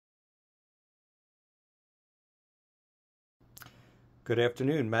Good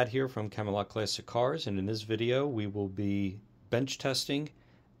afternoon, Matt here from Camelot Classic Cars, and in this video we will be bench testing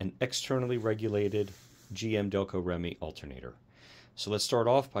an externally regulated GM Delco Remy alternator. So let's start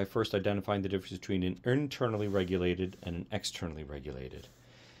off by first identifying the difference between an internally regulated and an externally regulated.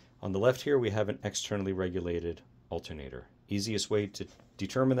 On the left here we have an externally regulated alternator. Easiest way to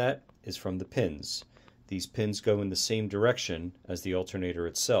determine that is from the pins. These pins go in the same direction as the alternator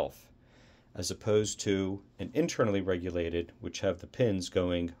itself, as opposed to an internally regulated, which have the pins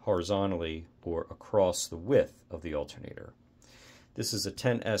going horizontally or across the width of the alternator. This is a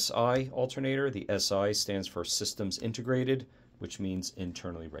 10SI alternator. The SI stands for Systems Integrated, which means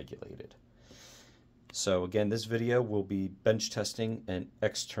internally regulated. So again, this video will be bench testing an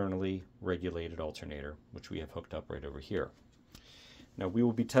externally regulated alternator, which we have hooked up right over here. Now we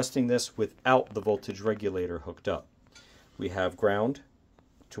will be testing this without the voltage regulator hooked up. We have ground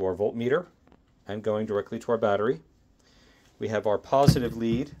to our voltmeter and going directly to our battery. We have our positive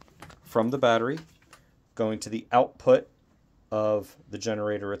lead from the battery going to the output of the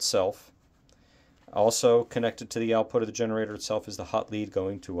generator itself. Also connected to the output of the generator itself is the hot lead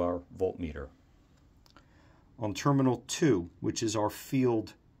going to our voltmeter. On terminal 2, which is our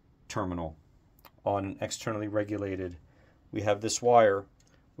field terminal on an externally regulated, we have this wire,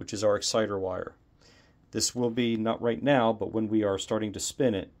 which is our exciter wire. This will be, not right now, but when we are starting to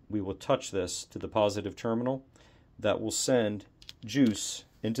spin it, we will touch this to the positive terminal. That will send juice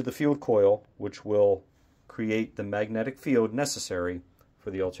into the field coil, which will create the magnetic field necessary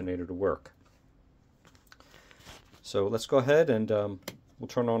for the alternator to work. So let's go ahead and we'll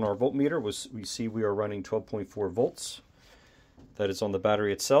turn on our voltmeter. We see we are running 12.4 volts. That is on the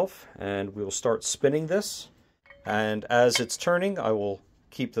battery itself, and we will start spinning this. And as it's turning, I will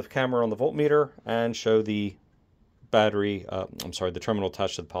keep the camera on the voltmeter and show the battery, the terminal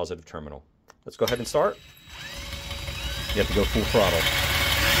attached to the positive terminal. Let's go ahead and start. You have to go full throttle.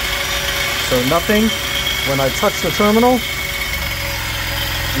 So nothing. When I touch the terminal,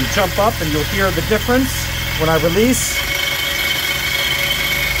 you jump up and you'll hear the difference when I release.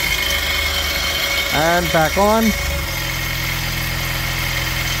 And back on.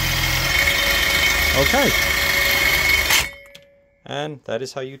 Okay. And that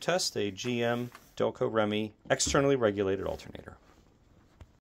is how you test a GM Delco Remy externally regulated alternator.